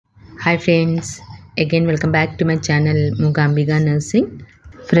Hi friends, again welcome back to my channel Mugambiga Nursing.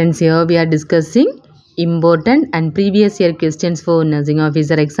 Friends, here we are discussing important and previous year questions for nursing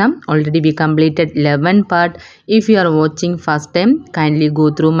officer exam. Already we completed 11 part. If you are watching first time, kindly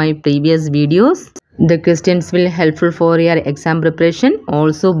go through my previous videos. The questions will helpful for your exam preparation,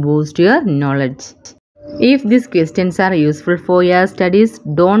 also boost your knowledge. If these questions are useful for your studies,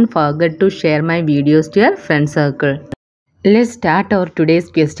 don't forget to share my videos to your friend circle. Let's start our today's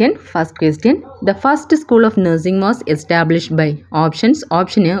question. First question. The first school of nursing was established by options.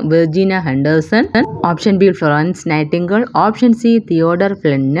 Option A, Virginia Henderson. Option B, Florence Nightingale. Option C, Theodore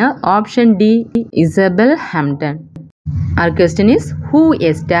Flenner. Option D, Isabel Hampton. Our question is, who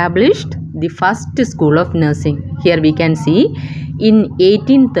established the first school of nursing? Here we can see in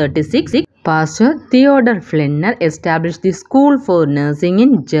 1836, Pastor Theodore Flenner established the school for nursing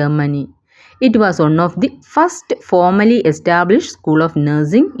in Germany. It was one of the first formally established school of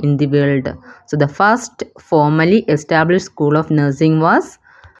nursing in the world. So the first formally established school of nursing was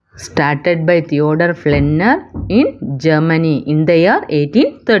started by Theodore Flenner in Germany in the year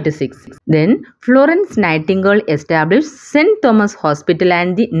 1836. Then Florence Nightingale established St. Thomas Hospital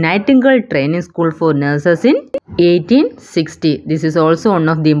and the Nightingale Training School for Nurses in 1860. This is also one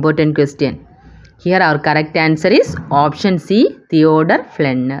of the important question. Here our correct answer is option C, Theodore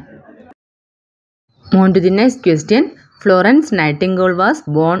Flenner. On to the next question. Florence Nightingale was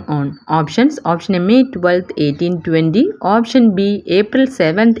born on options. Option A, May 12, 1820. Option B, April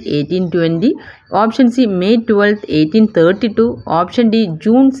 7, 1820. Option C, May 12, 1832. Option D,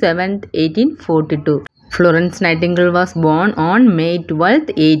 June 7, 1842. Florence Nightingale was born on May 12,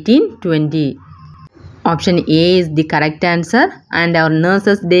 1820. Option A is the correct answer and our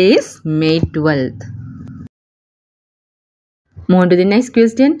Nurses Day is May 12th. Move on to the next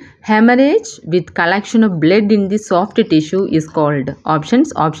question. Hemorrhage with collection of blood in the soft tissue is called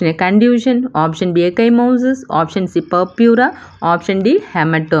options. Option A, contusion. Option B, ecchymosis. Option C, purpura. Option D,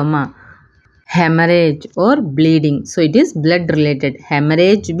 hematoma. Hemorrhage or bleeding. So it is blood related.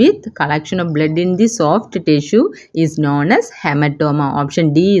 Hemorrhage with collection of blood in the soft tissue is known as hematoma.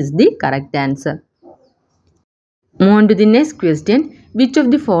 Option D is the correct answer. Move on to the next question. Which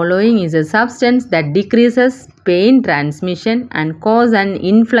of the following is a substance that decreases pain transmission and cause an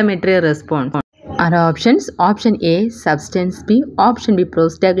inflammatory response? Our options. Option A, substance B. Option B,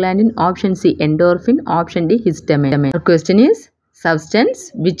 prostaglandin. Option C, endorphin. Option D, histamine. Our question is,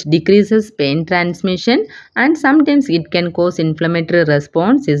 substance which decreases pain transmission and sometimes it can cause inflammatory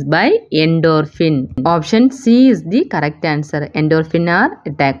response is by endorphin. Option C is the correct answer. Endorphin are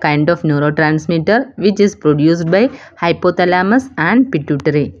a kind of neurotransmitter which is produced by hypothalamus and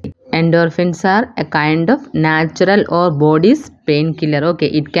pituitary. Endorphins are a kind of natural or body's painkiller. Okay,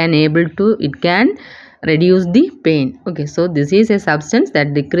 it can reduce the pain. Okay, so this is a substance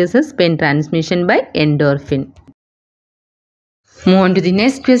that decreases pain transmission by endorphin. Move on to the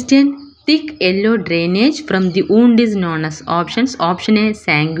next question. Thick yellow drainage from the wound is known as options. Option A,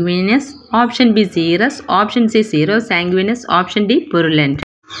 sanguineous. Option B, serous. Option C, serosanguineous. Option D, purulent.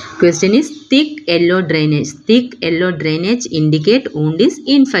 Question is thick yellow drainage. Thick yellow drainage indicate wound is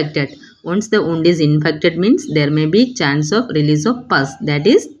infected. Once the wound is infected means there may be chance of release of pus. That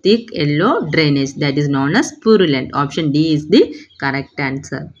is thick yellow drainage. That is known as purulent. Option D is the correct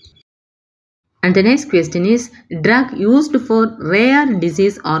answer. And the next question is, drug used for rare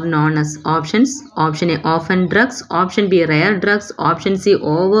disease are known as options. Option A, orphan drugs. Option B, rare drugs. Option C,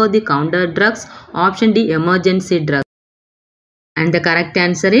 over-the-counter drugs. Option D, emergency drugs. And the correct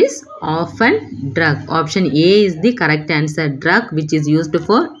answer is orphan drug. Option A is the correct answer. Drug which is used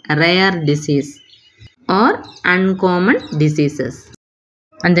for rare disease or uncommon diseases.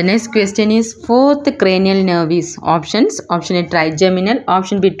 And the next question is, fourth cranial nerve is options. Option A, trigeminal.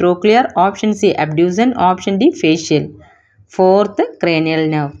 Option B, trochlear. Option C, abduction. Option D, facial. Fourth cranial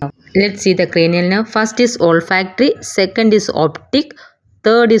nerve. Let's see the cranial nerve. First is olfactory. Second is optic.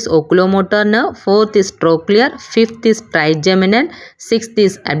 Third is oculomotor nerve. Fourth is trochlear. Fifth is trigeminal. Sixth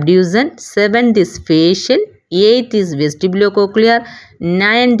is abduction. Seventh is facial. Eighth is vestibulocochlear.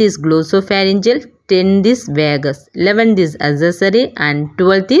 Ninth is glossopharyngeal. 10th is vagus, 11th is accessory and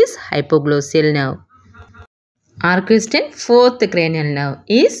 12th is hypoglossal nerve. Our question, fourth cranial nerve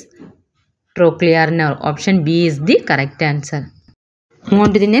is trochlear nerve. Option B is the correct answer. Move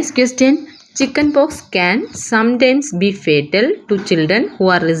on to the next question. Chickenpox can sometimes be fatal to children who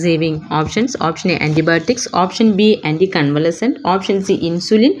are receiving options. Option A, antibiotics. Option B, anticonvulsant. Option C,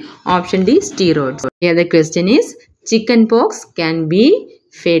 insulin. Option D, steroids. Here the question is, chickenpox can be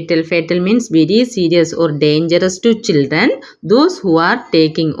fatal. Fatal means very serious or dangerous to children. Those who are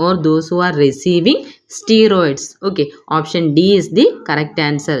taking or those who are receiving steroids. Okay, option D is the correct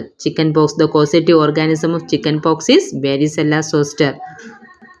answer. Chickenpox, the causative organism of chickenpox is varicella zoster.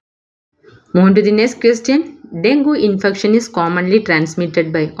 Move on to the next question. Dengue infection is commonly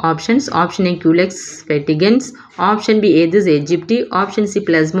transmitted by options. Option A, Culex fatigans. Option B, Aedes aegypti. Option C,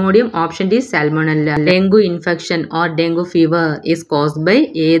 Plasmodium. Option D, Salmonella. Dengue infection or dengue fever is caused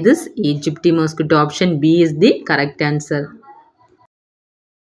by Aedes aegypti mosquito. Option B is the correct answer.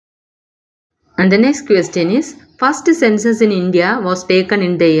 And the next question is, first census in India was taken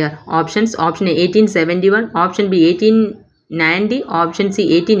in the year. Options. Option A, 1871. Option B, 1890. Option C,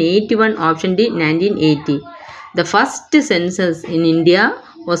 1881. Option D, 1980. The first census in India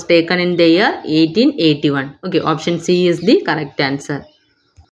was taken in the year 1881. Okay, option C is the correct answer.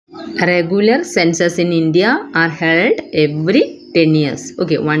 Regular census in India are held every 10 years.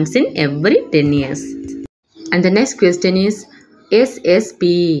 Okay, once in every 10 years. And the next question is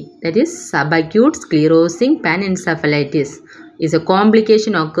SSPE, that is subacute sclerosing panencephalitis, is a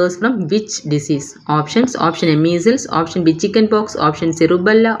complication occurs from which disease? Options. Option A, measles. Option B, chickenpox. Option C,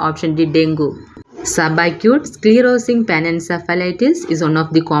 rubella. Option D, dengue. Subacute sclerosing panencephalitis is one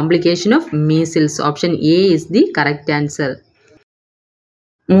of the complications of measles. Option A is the correct answer.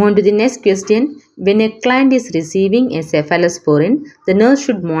 Move on to the next question. When a client is receiving a cephalosporin, the nurse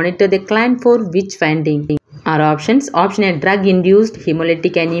should monitor the client for which finding? Are options. Option A, drug-induced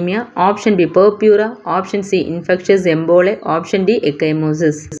hemolytic anemia. Option B, purpura. Option C, infectious emboli. Option D,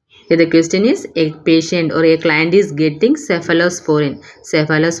 ecchymosis. Here the question is, a patient or a client is getting cephalosporin.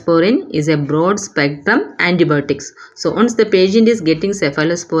 Cephalosporin is a broad spectrum antibiotics. So once the patient is getting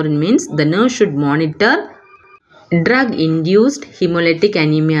cephalosporin means the nurse should monitor drug-induced hemolytic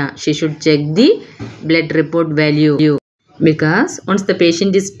anemia. She should check the blood report value. Because once the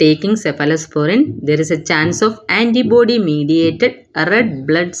patient is taking cephalosporin, there is a chance of antibody-mediated red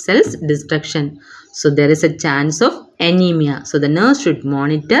blood cells destruction. So there is a chance of anemia. So the nurse should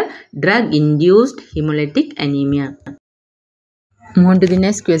monitor drug-induced hemolytic anemia. Move on to the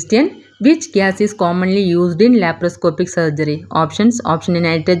next question. Which gas is commonly used in laparoscopic surgery? Options. Option A,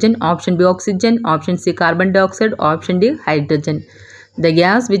 nitrogen. Option B, oxygen. Option C, carbon dioxide. Option D, hydrogen. The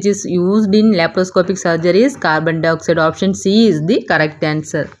gas which is used in laparoscopic surgery is carbon dioxide. Option C is the correct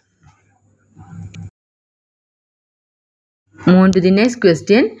answer. Move on to the next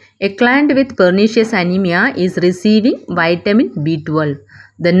question. A client with pernicious anemia is receiving vitamin B12.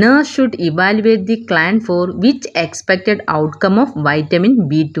 The nurse should evaluate the client for which expected outcome of vitamin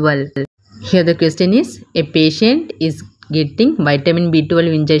B12. Here the question is, a patient is getting vitamin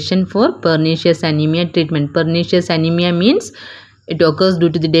B12 injection for pernicious anemia treatment. Pernicious anemia means it occurs due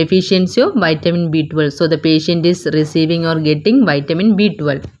to the deficiency of vitamin B12. So the patient is receiving or getting vitamin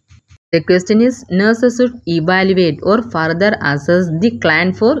B12. The question is, nurses should evaluate or further assess the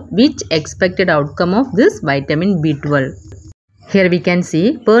client for which expected outcome of this vitamin B12. Here we can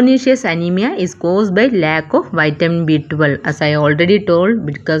see pernicious anemia is caused by lack of vitamin B12. As I already told,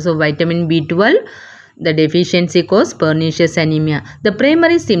 because of vitamin B12, the deficiency causes pernicious anemia. The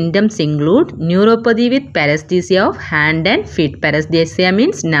primary symptoms include neuropathy with paresthesia of hand and feet. Paresthesia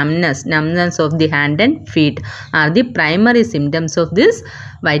means numbness. Numbness of the hand and feet are the primary symptoms of this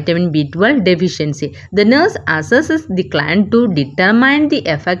vitamin B12 deficiency. The nurse assesses the client to determine the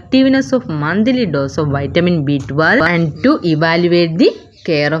effectiveness of monthly dose of vitamin B12 and to evaluate the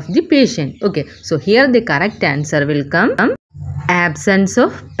care of the patient. Okay, so here the correct answer will come absence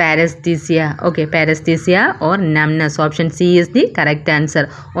of paresthesia. Okay, paresthesia or numbness. Option C is the correct answer.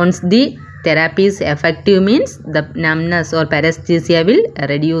 Once the therapy is effective means the numbness or paresthesia will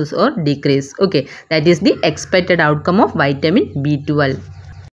reduce or decrease. Okay, that is the expected outcome of vitamin B12.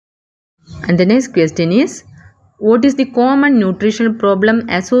 And the next question is, what is the common nutritional problem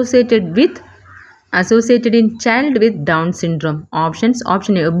associated in child with Down syndrome? Options.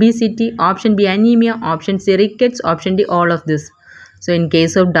 Option A, obesity. Option B, anemia. Option C, rickets. Option D, all of this. So in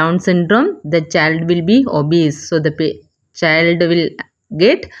case of Down syndrome, the child will be obese. So the child will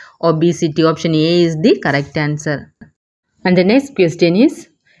get obesity. Option A is the correct answer. And the next question is,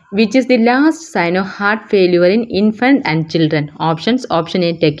 which is the last sign of heart failure in infant and children? Options. Option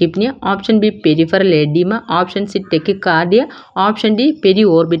A, tachypnea. Option B, peripheral edema. Option C, tachycardia. Option D,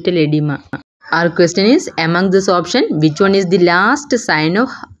 periorbital edema. Our question is, among this option, which one is the last sign of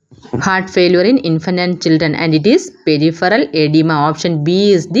heart failure in infant and children? And it is peripheral edema. Option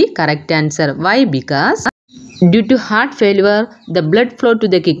B is the correct answer. Why? Because due to heart failure, the blood flow to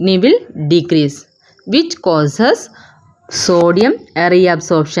the kidney will decrease, which causes sodium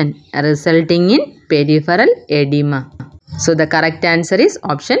reabsorption, resulting in peripheral edema. So the correct answer is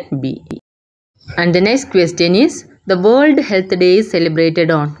option B. And the next question is, the World Health Day is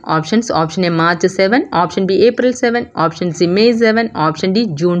celebrated on. Options: option A March 7, option B April 7, option C May 7, option D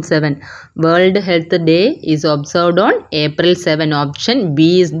June 7. World Health Day is observed on April 7. Option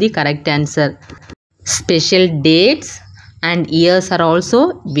B is the correct answer. Special dates and years are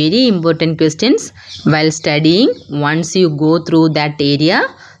also very important questions while studying once you go through that area.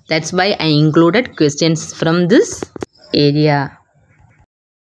 That's why I included questions from this area.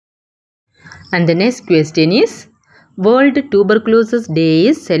 And the next question is, World Tuberculosis Day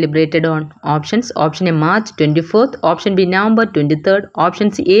is celebrated on. Options: option A March 24th, option B November 23rd,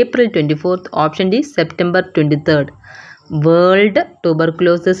 option C April 24th, option D September 23rd. World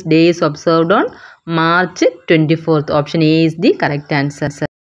Tuberculosis Day is observed on March 24th. Option A is the correct answer.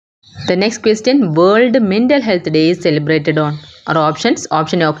 The next question, World Mental Health Day is celebrated on. Our options: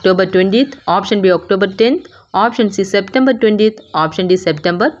 option A October 20th, option B October 10th, option C September 20th, option D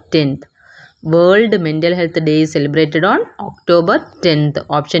September 10th. World Mental Health Day is celebrated on October 10th.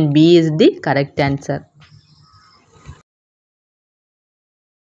 Option B is the correct answer.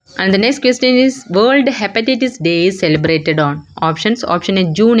 And the next question is, World Hepatitis Day is celebrated on. Options: option A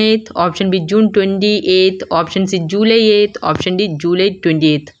June 8th, option B June 28th, option C July 8th, option D July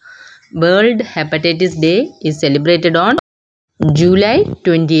 28th. World Hepatitis Day is celebrated on July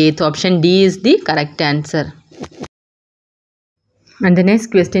 28th. Option D is the correct answer. And the next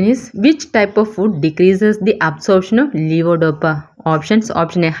question is, which type of food decreases the absorption of levodopa? Options: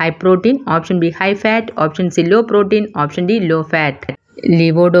 option A high protein, option B high fat, option C low protein, option D low fat.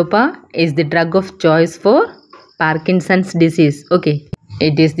 Levodopa is the drug of choice for Parkinson's disease. Okay,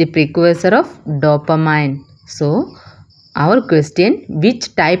 it is the precursor of dopamine. So our question,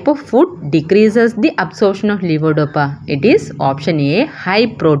 which type of food decreases the absorption of levodopa? It is option A high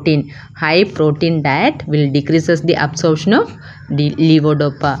protein. High protein diet will decreases the absorption of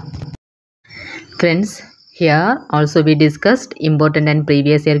levodopa. Friends, here also we discussed important and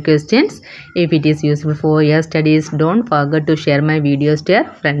previous year questions. If it is useful for your studies, don't forget to share my videos to your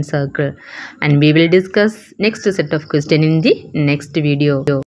friend circle. And we will discuss next set of questions in the next video.